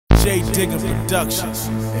J Digger Productions.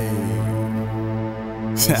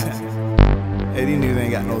 Hey, these niggas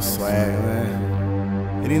ain't got no swag,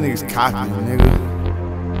 man. Hey, these niggas cocky,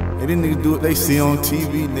 nigga. Hey, these niggas do what they see on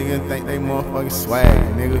TV, nigga, and think they motherfucking swag,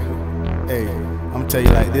 nigga. Hey, I'ma tell you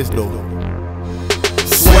like this, though.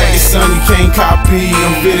 Swag is something you can't copy.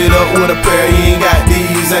 I'm fitted up with a pair, you ain't got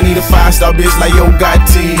these. I need a 5-star bitch like Yo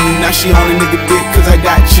Gotti. Now she on a nigga dick cause I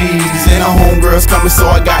got cheese. And her homegirls coming so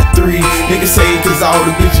I got 3. Niggas say cause all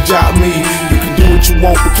the bitches drop me. You can do what you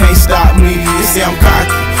want but can't stop me. They say I'm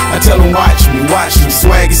cocky, I tell them watch me, watch me.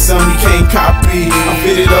 Swag is something you can't copy. I'm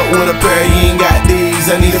fitted up with a pair, you ain't got these.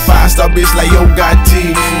 I need a 5-star bitch like Yo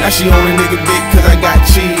Gotti. Now she on a nigga dick cause I got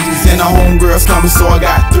cheese. And her homegirls coming so I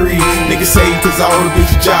got 3. Niggas say cause all the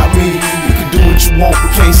bitches drop me. You can do what you want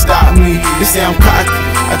but can't stop me. They say I'm cocky,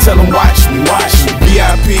 I tell them watch me, watch me.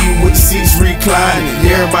 VIP with the seats reclining.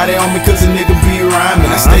 Everybody on me cause a nigga be rhyming.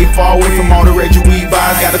 I stay far away from all the Reggie weed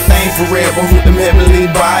buys. Got a thing for red ones with them heavenly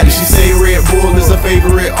bodies. She say Red Bull is her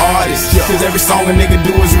favorite artist, cause every song a nigga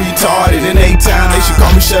do is retarded. In A-Town they should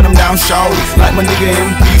call me shut them down shorty. Like my nigga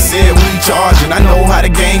MP said, we charging. I know how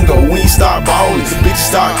the game go when you start ballin'. The bitches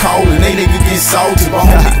start calling, they nigga get salty. But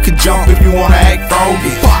homie could jump if you wanna act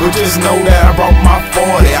froggy. But just know that I brought my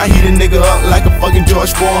 40. I heat a nigga up like a fucking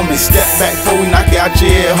George Foreman. Step back before we knock out your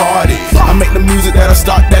head hardy. I make the music that'll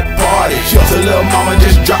start that party. So little mama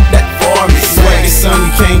just drop that for me. Swag is something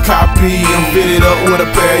you can't copy. I'm fitted up with a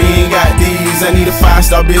pair, you ain't got these. I need a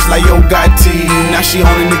 5-star bitch like Yo Gotti. Now she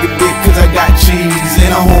on a nigga dick cause I got cheese.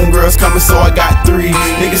 And her homegirls coming so I got 3.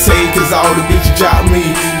 Niggas say cause all the bitches drop me.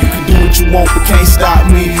 You can do what you want but can't stop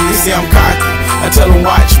me. They say I'm cocky, I tell them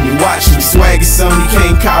watch me, watch me. Swag is something you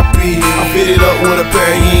can't copy. I'm fitted up with a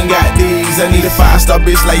pair, you ain't got these. I need a 5-star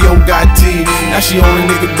bitch like Yo Gotti. Now she on a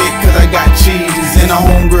nigga dick cause I got cheese. And her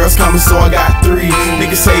homegirls coming so I got 3.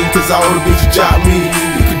 Niggas say cause all the bitches drop me.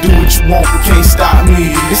 You can do what you want but can't stop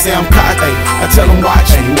me. They say I'm cocky, I tell them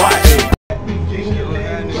watch me, watch me.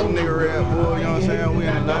 Nigga Red Bull, you know what I'm saying? We in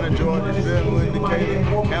Atlanta, Georgia, feel me? Decatur,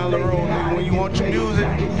 Candler Road, nigga. When you want your music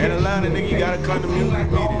in Atlanta, nigga, you gotta come to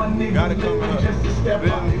music meeting. You gotta come up. Feel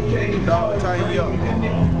me? Dog, tighten you up.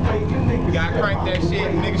 We gotta crank that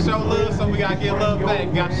shit. Nigga show love, so we gotta get love back.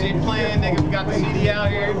 We got shit playing, nigga. We got the CD out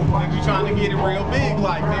here. Nigga, we trying to get it real big,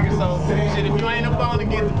 like, nigga. So, shit, if you ain't up on it,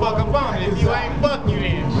 get the fuck up on it. If you ain't, fuck you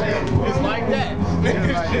then. Shit, it's like that.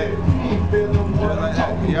 Nigga, shit. Like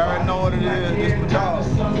that. You already know what it is. This my dog.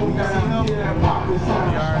 You already know.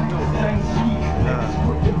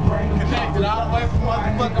 Connected all the way from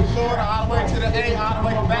motherfucking Florida, all the way to the A, all the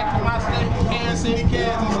way back to my state, Kansas City,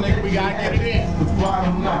 Kansas, nigga. We gotta get it in.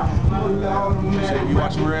 Shit, you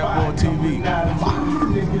watching Red Bull TV.